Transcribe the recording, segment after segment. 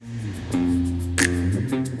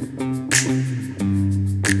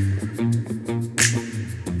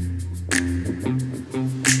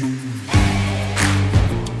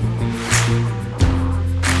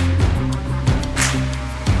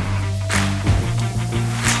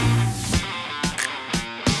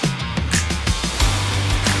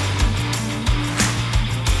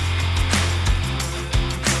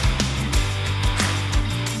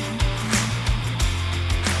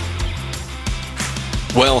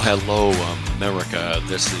hello, America.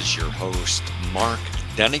 This is your host, Mark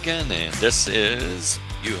Dunagan, and this is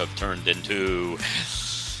You Have Turned Into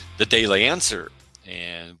the Daily Answer.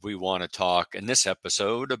 And we want to talk in this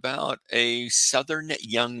episode about a Southern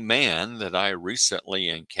young man that I recently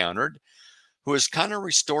encountered who has kind of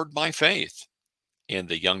restored my faith in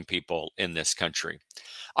the young people in this country.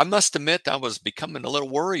 I must admit, I was becoming a little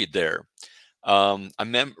worried there.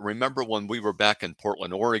 Remember when we were back in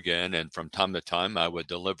Portland, Oregon, and from time to time I would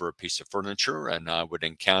deliver a piece of furniture and I would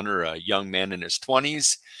encounter a young man in his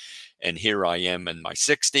 20s. And here I am in my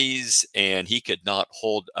 60s, and he could not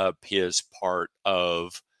hold up his part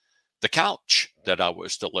of the couch that I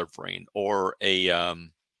was delivering or a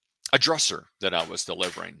dresser that I was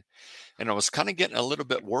delivering. And I was kind of getting a little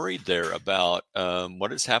bit worried there about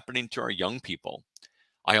what is happening to our young people.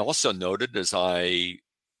 I also noted as I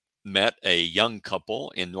met a young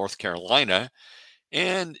couple in North Carolina,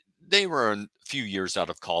 and they were a few years out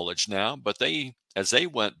of college now, but as they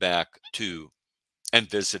went back to and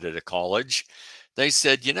visited a college, they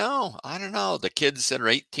said, I don't know, the kids that are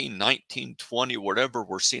 18, 19, 20, whatever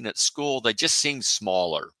we're seeing at school, they just seem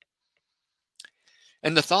smaller.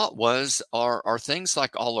 And the thought was, are things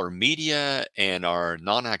like all our media and our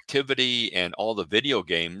non-activity and all the video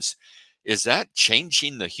games, is that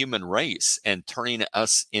changing the human race and turning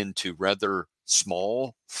us into rather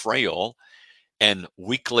small, frail, and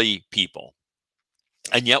weakly people?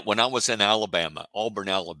 And yet when I was in Alabama, Auburn,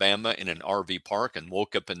 Alabama, in an RV park and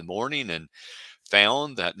woke up in the morning and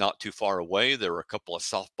found that not too far away, there were a couple of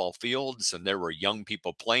softball fields and there were young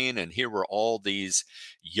people playing. And here were all these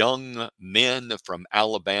young men from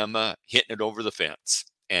Alabama hitting it over the fence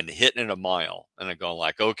and hitting it a mile. And I go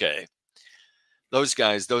like, okay, those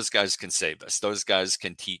guys can save us. Those guys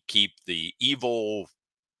can keep the evil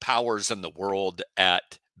powers in the world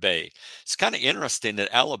at bay. It's kind of interesting that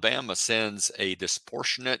Alabama sends a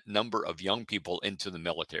disproportionate number of young people into the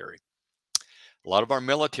military. A lot of our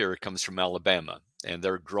military comes from Alabama, and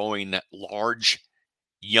they're growing large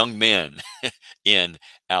young men in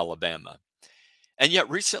Alabama. And yet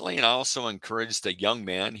recently, and I also encouraged a young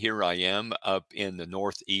man, here I am up in the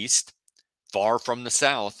Northeast, far from the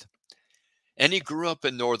South, and he grew up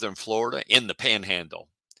in northern Florida in the Panhandle,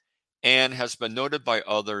 and has been noted by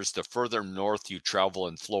others, the further north you travel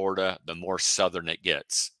in Florida, the more southern it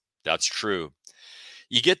gets. That's true.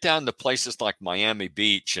 You get down to places like Miami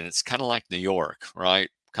Beach, and it's kind of like New York, right?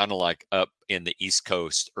 Kind of like up in the East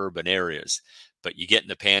Coast urban areas. But you get in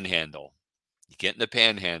the Panhandle.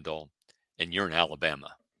 And you're in Alabama.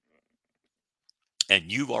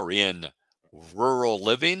 And you are in rural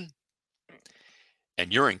living,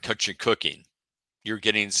 and you're in country cooking. You're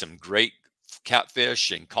getting some great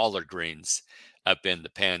catfish and collard greens up in the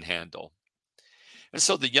Panhandle. And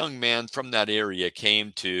so the young man from that area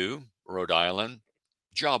came to Rhode Island,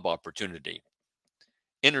 job opportunity,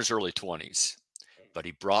 in his early 20s, but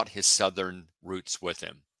he brought his Southern roots with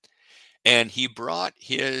him. And he brought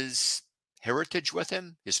his heritage with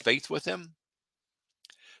him, his faith with him.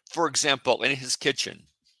 For example, in his kitchen,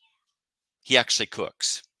 he actually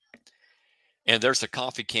cooks. And there's a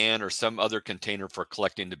coffee can or some other container for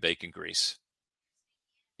collecting the bacon grease.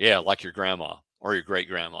 Yeah, like your grandma or your great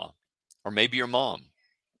grandma, or maybe your mom.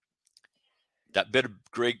 That bit of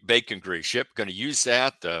great bacon grease, yep, going to use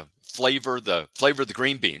that to flavor the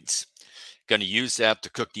green beans. Going to use that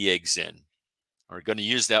to cook the eggs in, or going to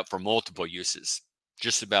use that for multiple uses,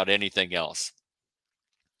 just about anything else.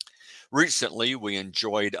 Recently, we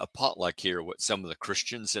enjoyed a potluck here with some of the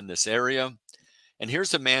Christians in this area. And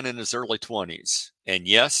here's a man in his early 20s. And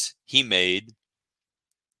yes, he made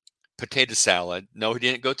potato salad. No, he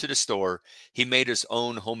didn't go to the store. He made his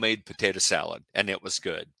own homemade potato salad, and it was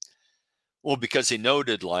good. Well, because he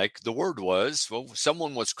noted, like the word was,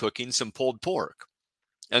 someone was cooking some pulled pork,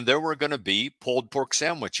 and there were going to be pulled pork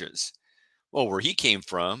sandwiches. Well, where he came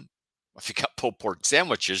from, if you got pulled pork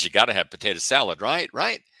sandwiches, you got to have potato salad, right?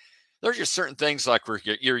 Right? There's just certain things like where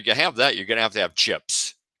you have that, you're going to have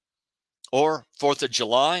chips. Or 4th of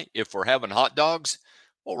July, if we're having hot dogs,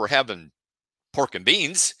 well, we're having pork and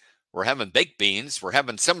beans. We're having baked beans. We're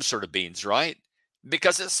having some sort of beans, right?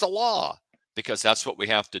 Because it's the law. Because that's what we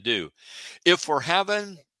have to do. If we're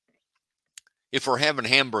having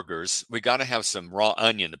hamburgers, we got to have some raw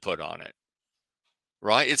onion to put on it,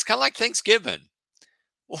 right? It's kind of like Thanksgiving.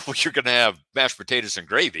 Well, you're going to have mashed potatoes and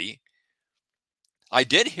gravy. I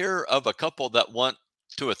did hear of a couple that went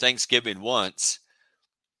to a Thanksgiving once,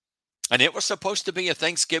 and it was supposed to be a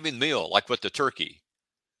Thanksgiving meal, like with the turkey.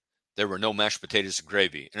 There were no mashed potatoes and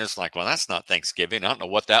gravy. And it's like, well, that's not Thanksgiving. I don't know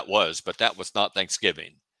what that was, but that was not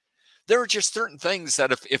Thanksgiving. There are just certain things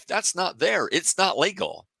that if that's not there, it's not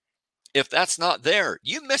legal. If that's not there,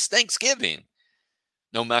 you miss Thanksgiving.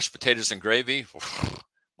 No mashed potatoes and gravy.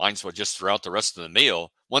 Might as well just throw out the rest of the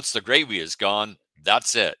meal. Once the gravy is gone,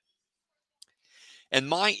 that's it. And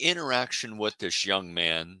my interaction with this young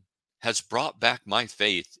man has brought back my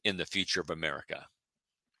faith in the future of America.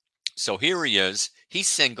 So here he is. He's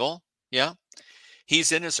single. Yeah.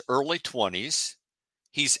 He's in his early 20s.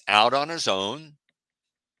 He's out on his own.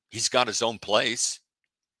 He's got his own place.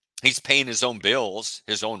 He's paying his own bills,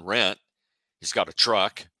 his own rent. He's got a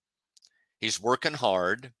truck. He's working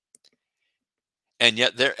hard. And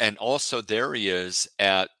yet there he is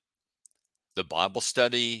at the Bible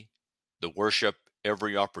study, the worship,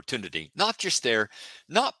 every opportunity. Not just there,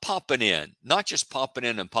 not popping in, not just popping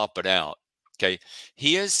in and popping out. Okay.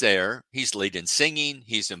 He is there. He's leading singing.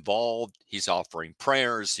 He's involved. He's offering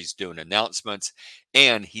prayers. He's doing announcements.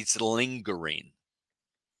 And he's lingering.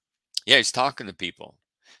 Yeah, he's talking to people.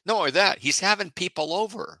 Not only that, he's having people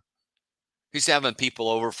over. He's having people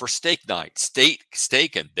over for steak night,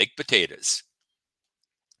 steak and baked potatoes.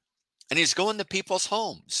 And he's going to people's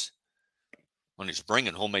homes when he's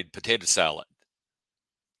bringing homemade potato salad.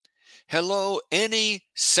 Hello, any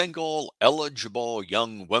single eligible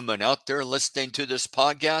young women out there listening to this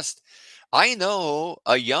podcast? I know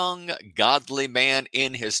a young godly man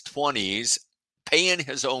in his 20s paying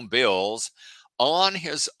his own bills on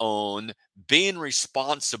his own, being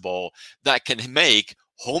responsible, that can make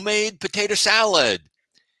homemade potato salad.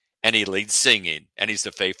 And he leads singing, and he's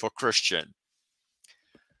a faithful Christian.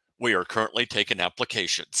 We are currently taking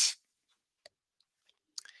applications.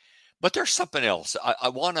 But there's something else. I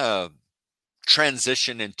want to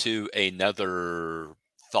transition into another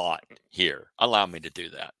thought here. Allow me to do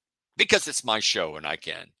that because it's my show and I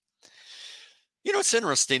can. You know, it's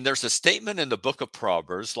interesting. There's a statement in the book of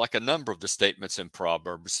Proverbs, like a number of the statements in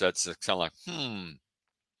Proverbs, that's kind of like,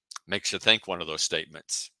 makes you think one of those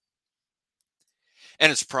statements.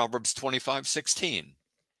 And it's Proverbs 25:16.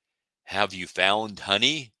 Have you found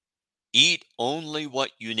honey? Eat only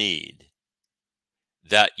what you need,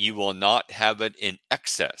 that you will not have it in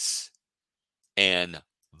excess and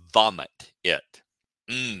vomit it.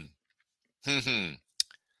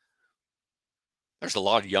 There's a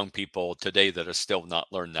lot of young people today that have still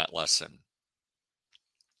not learned that lesson.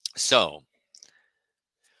 So,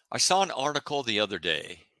 I saw an article the other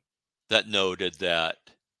day that noted that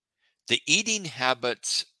the eating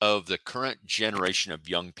habits of the current generation of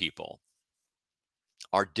young people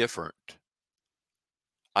are different.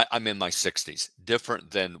 I'm in my 60s,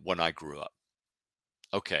 different than when I grew up.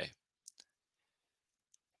 Okay.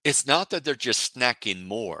 It's not that they're just snacking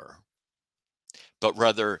more, but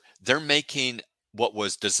rather they're making what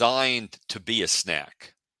was designed to be a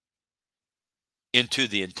snack into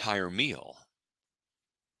the entire meal.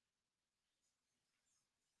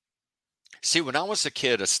 See, when I was a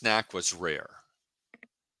kid, a snack was rare.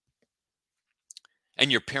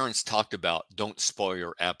 And your parents talked about don't spoil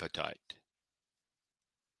your appetite.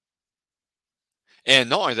 And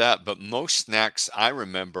not only that, but most snacks I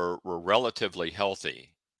remember were relatively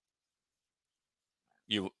healthy.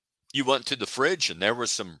 You went to the fridge and there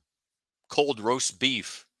was some cold roast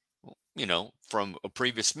beef, from a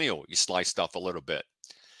previous meal. You sliced off a little bit.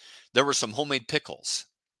 There were some homemade pickles,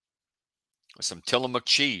 some Tillamook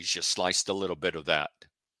cheese. You sliced a little bit of that.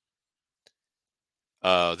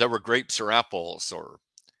 There were grapes or apples or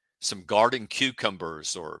some garden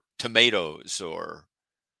cucumbers or tomatoes, or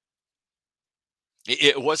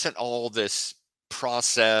it wasn't all this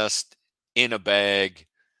processed in a bag.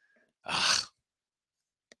 Ugh.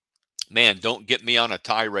 Man, don't get me on a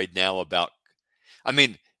tirade now about,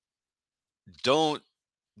 don't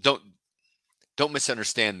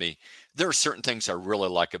misunderstand me. There are certain things I really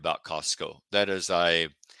like about Costco. That is, I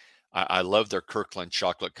love their Kirkland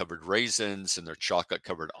chocolate covered raisins and their chocolate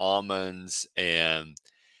covered almonds, and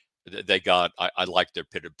I like their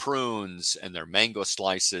pitted prunes and their mango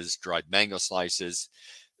slices, dried mango slices.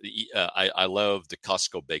 I love the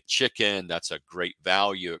Costco baked chicken. That's a great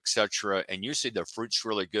value, etc. And usually their fruit's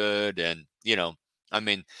really good. And,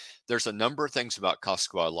 there's a number of things about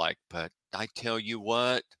Costco I like, but I tell you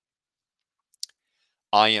what,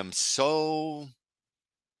 I am so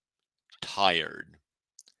tired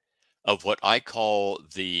of what I call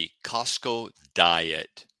the Costco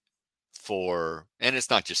diet and it's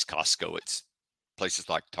not just Costco, it's places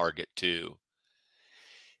like Target too.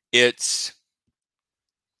 It's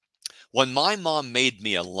when my mom made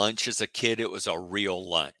me a lunch as a kid, it was a real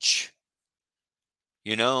lunch.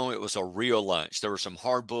 It was a real lunch. There were some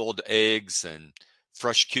hard-boiled eggs and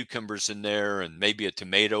fresh cucumbers in there and maybe a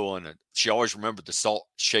tomato and she always remembered the salt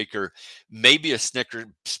shaker, maybe a Snickers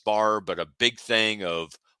bar, but a big thing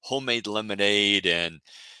of homemade lemonade and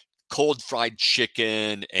cold fried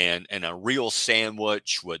chicken and a real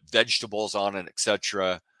sandwich with vegetables on it,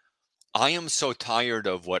 etc. I am so tired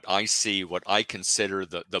of what I see, what I consider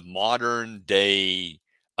the modern day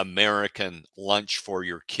American lunch for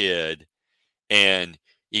your kid. And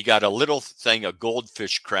you got a little thing of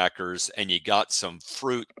goldfish crackers and you got some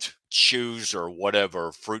fruit chews or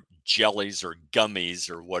whatever, fruit jellies or gummies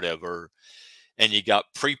or whatever. And you got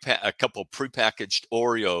a couple prepackaged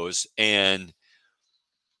Oreos and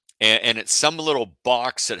it's some little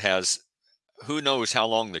box that has who knows how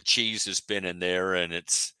long the cheese has been in there, and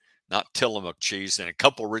it's not Tillamook cheese, and a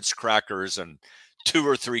couple Ritz crackers and two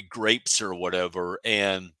or three grapes or whatever.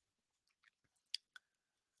 And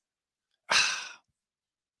I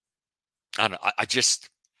don't know, I just,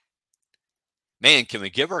 man, can we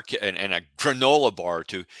give our kid and a granola bar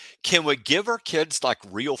too? Can we give our kids like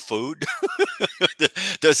real food?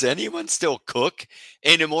 Does anyone still cook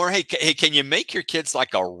anymore? Hey, can you make your kids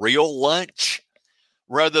like a real lunch?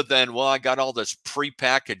 Rather than, well, I got all this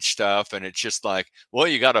prepackaged stuff, and it's just like, well,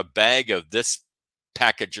 you got a bag of this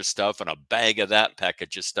package of stuff and a bag of that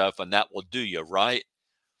package of stuff, and that will do you, right?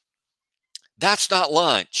 That's not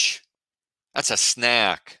lunch. That's a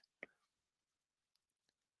snack.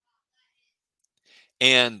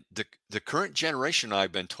 And the current generation,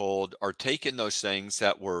 I've been told, are taking those things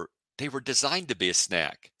they were designed to be a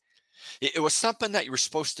snack. It was something that you were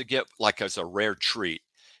supposed to get like as a rare treat.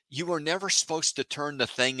 You were never supposed to turn the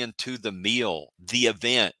thing into the meal, the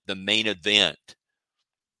event, the main event.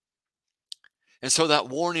 And so that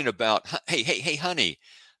warning about, hey, honey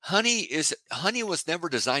was never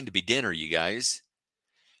designed to be dinner, you guys.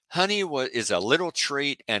 Is a little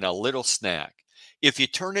treat and a little snack. If you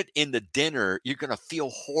turn it into dinner, you're going to feel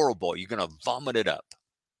horrible. You're going to vomit it up.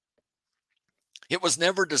 It was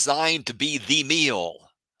never designed to be the meal.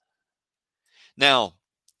 Now,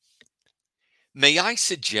 may I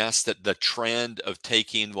suggest that the trend of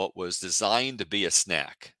taking what was designed to be a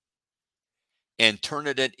snack and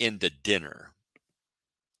turning it into dinner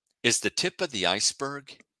is the tip of the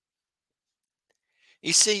iceberg?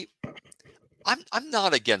 You see, I'm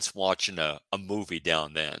not against watching a movie now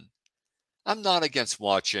and then. I'm not against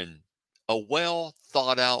watching a well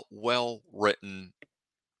thought out, well written,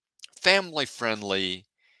 family friendly,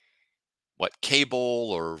 cable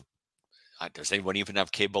or does anyone even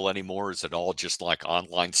have cable anymore? Is it all just like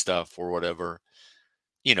online stuff or whatever?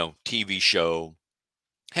 TV show.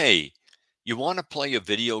 Hey, you want to play a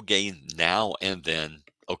video game now and then?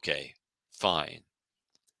 Okay, fine.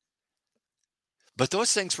 But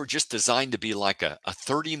those things were just designed to be like a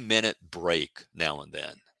 30-minute break now and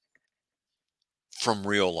then from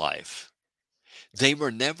real life. They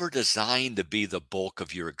were never designed to be the bulk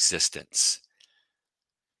of your existence.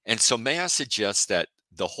 And so may I suggest that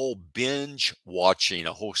the whole binge watching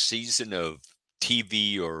a whole season of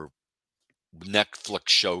TV or Netflix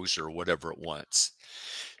shows or whatever it wants,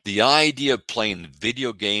 the idea of playing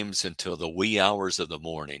video games until the wee hours of the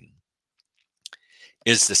morning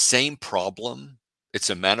is the same problem. It's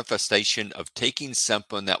a manifestation of taking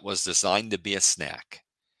something that was designed to be a snack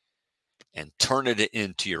and turning it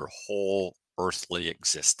into your whole earthly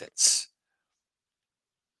existence.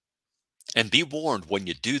 And be warned, when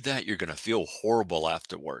you do that, you're going to feel horrible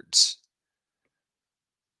afterwards.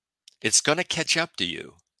 It's going to catch up to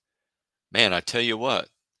you. Man, I tell you what,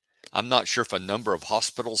 I'm not sure if a number of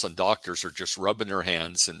hospitals and doctors are just rubbing their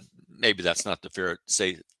hands, and maybe that's not fair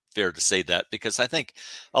to say that, because I think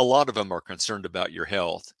a lot of them are concerned about your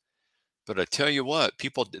health. But I tell you what,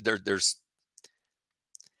 people, there's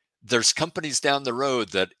companies down the road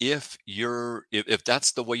that if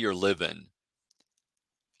that's the way you're living,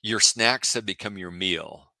 your snacks have become your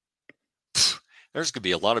meal. There's going to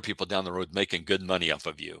be a lot of people down the road making good money off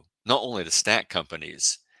of you. Not only the snack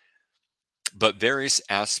companies, but various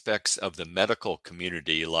aspects of the medical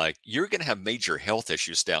community. Like, you're going to have major health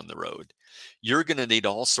issues down the road. You're going to need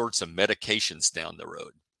all sorts of medications down the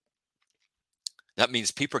road. That means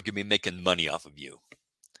people are going to be making money off of you.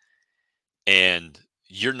 And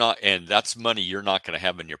that's money you're not going to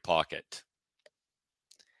have in your pocket.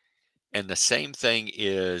 And the same thing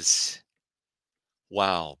is,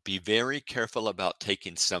 wow, be very careful about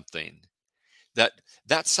taking something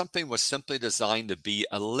that something was simply designed to be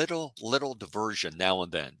a little diversion now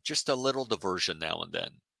and then, just a little diversion now and then,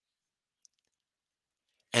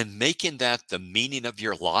 and making that the meaning of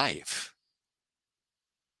your life.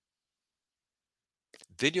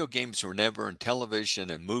 Video games were never, in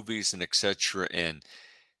television and movies and etc. And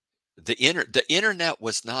the internet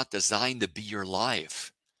was not designed to be your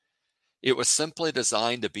life. It was simply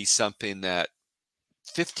designed to be something that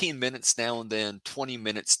 15 minutes now and then, 20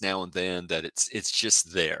 minutes now and then, that it's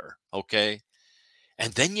just there, okay?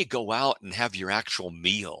 And then you go out and have your actual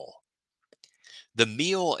meal. The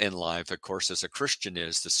meal in life, of course, as a Christian,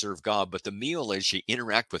 is to serve God, but the meal is you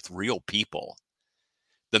interact with real people.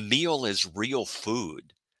 The meal is real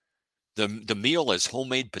food. The meal is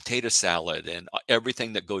homemade potato salad and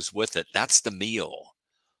everything that goes with it. That's the meal.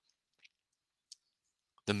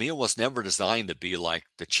 The meal was never designed to be like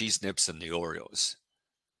the cheese nips and the Oreos.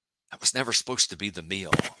 That was never supposed to be the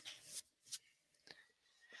meal.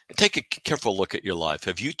 Take a careful look at your life.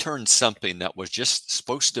 Have you turned something that was just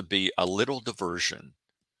supposed to be a little diversion,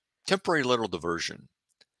 temporary little diversion,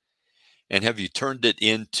 and have you turned it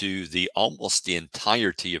into almost the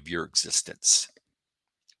entirety of your existence?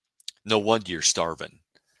 No wonder you're starving.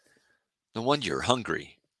 No wonder you're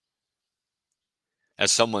hungry.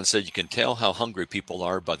 As someone said, you can tell how hungry people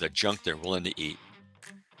are by the junk they're willing to eat.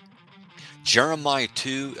 Jeremiah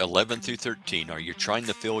 2:11-13. Are you trying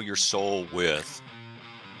to fill your soul with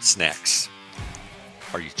snacks?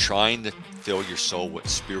 Are you trying to fill your soul with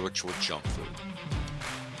spiritual junk food?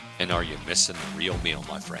 And are you missing the real meal,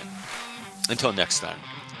 my friend? Until next time,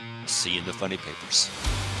 see you in the funny papers.